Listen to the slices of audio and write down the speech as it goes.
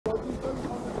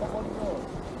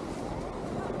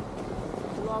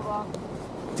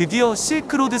드디어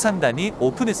실크로드 상단이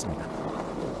오픈했습니다.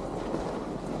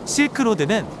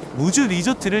 실크로드는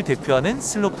무주리조트를 대표하는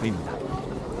슬로프입니다.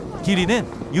 길이는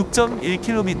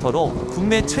 6.1km로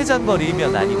국내 최장거리이며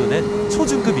난이도는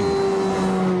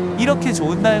초중급입니다. 이렇게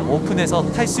좋은 날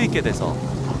오픈해서 탈 수 있게 돼서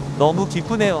너무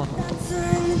기쁘네요.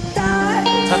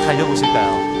 자,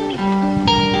 달려보실까요?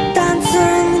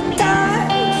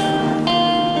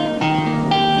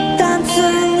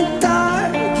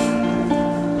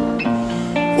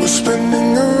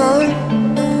 Spinning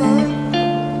around,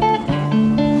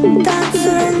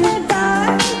 dancing in the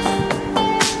dark,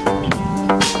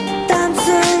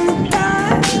 dancing in the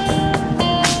dark,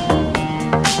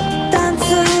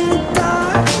 dancing in the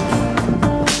dark.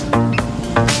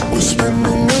 We're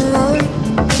spinning around,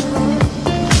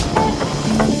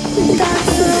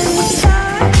 dancing in the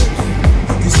dark.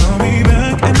 You saw me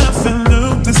back and I fell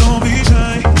up, there's all be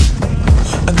shy.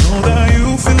 I know that you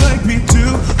feel like me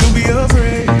too, don't be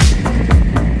afraid.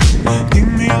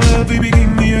 Baby,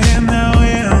 give me your hand now,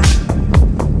 yeah.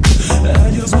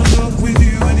 I just wanna walk with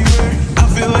you anywhere. I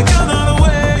feel like I'm on a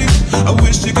wave. I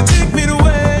wish you could take me to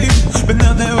wave, but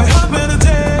now that we're hopping a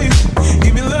day.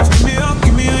 Give me love, give me up,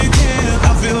 give me all you can.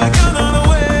 I feel like I'm on a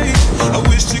wave. I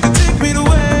wish you could take me to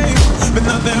wave, but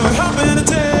now that we're hopping a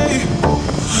day.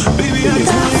 Baby, I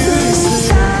just want you to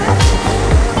stay.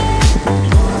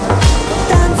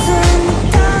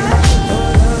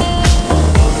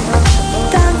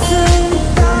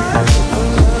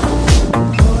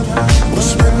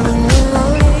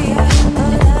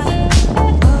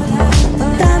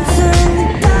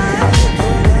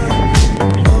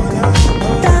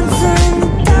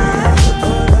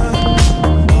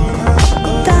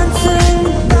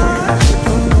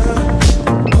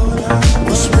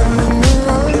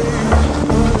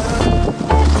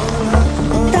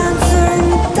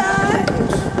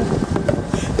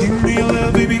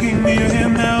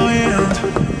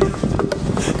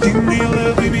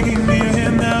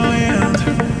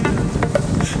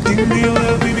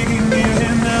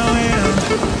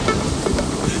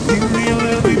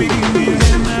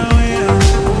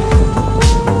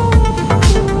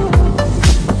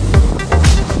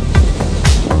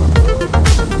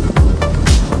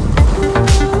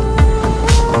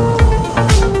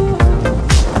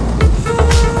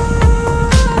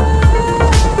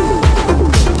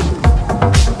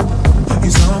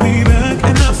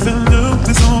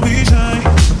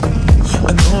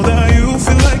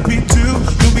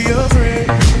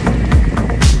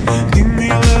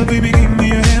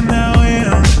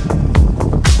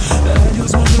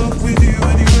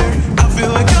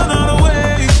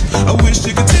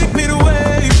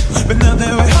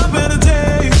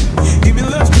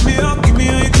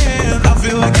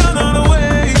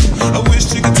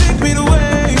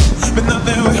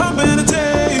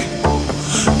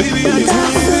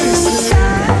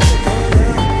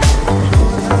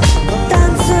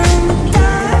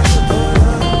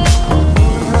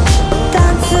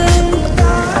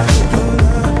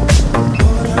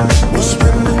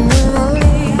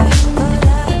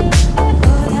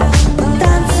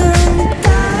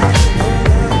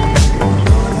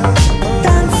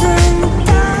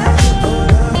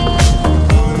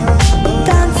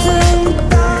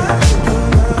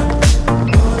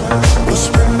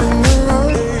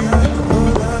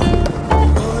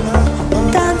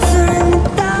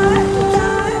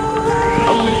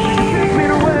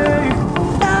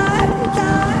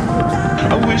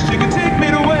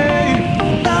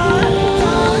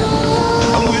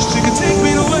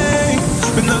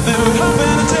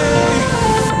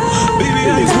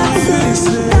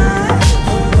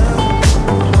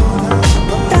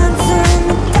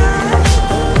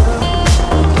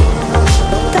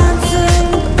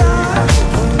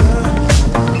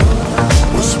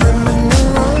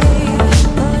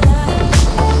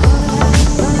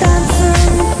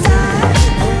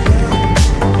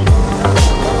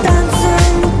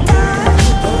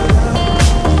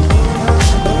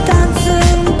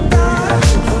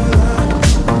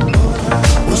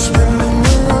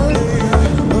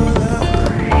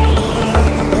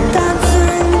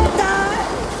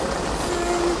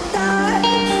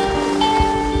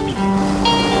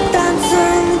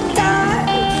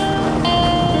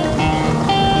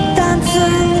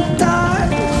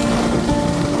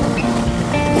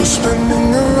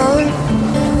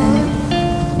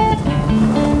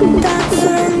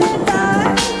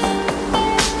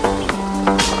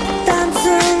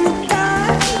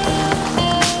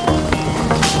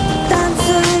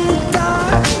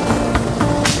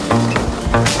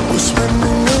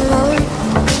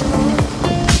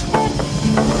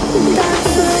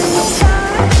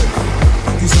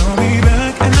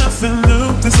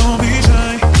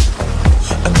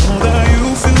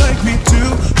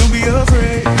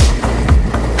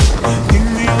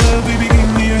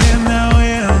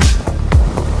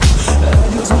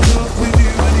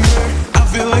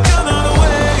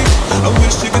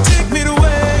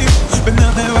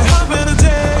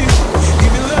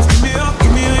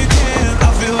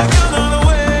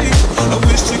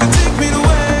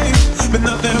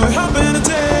 better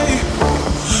day.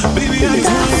 Baby, I just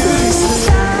want you to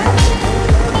stay.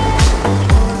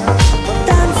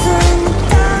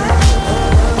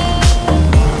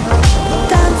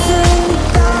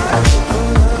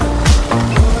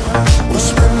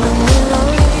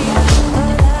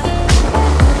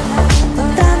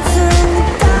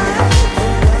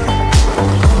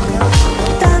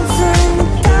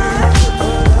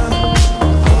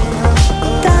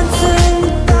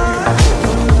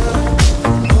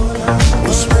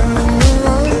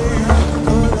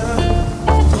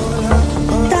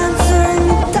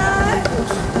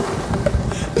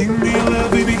 Give me your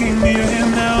love, baby, give me your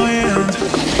hand now and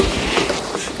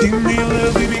give me your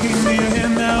love, baby, give me your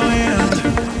hand now and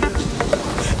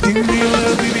give me your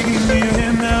love, baby.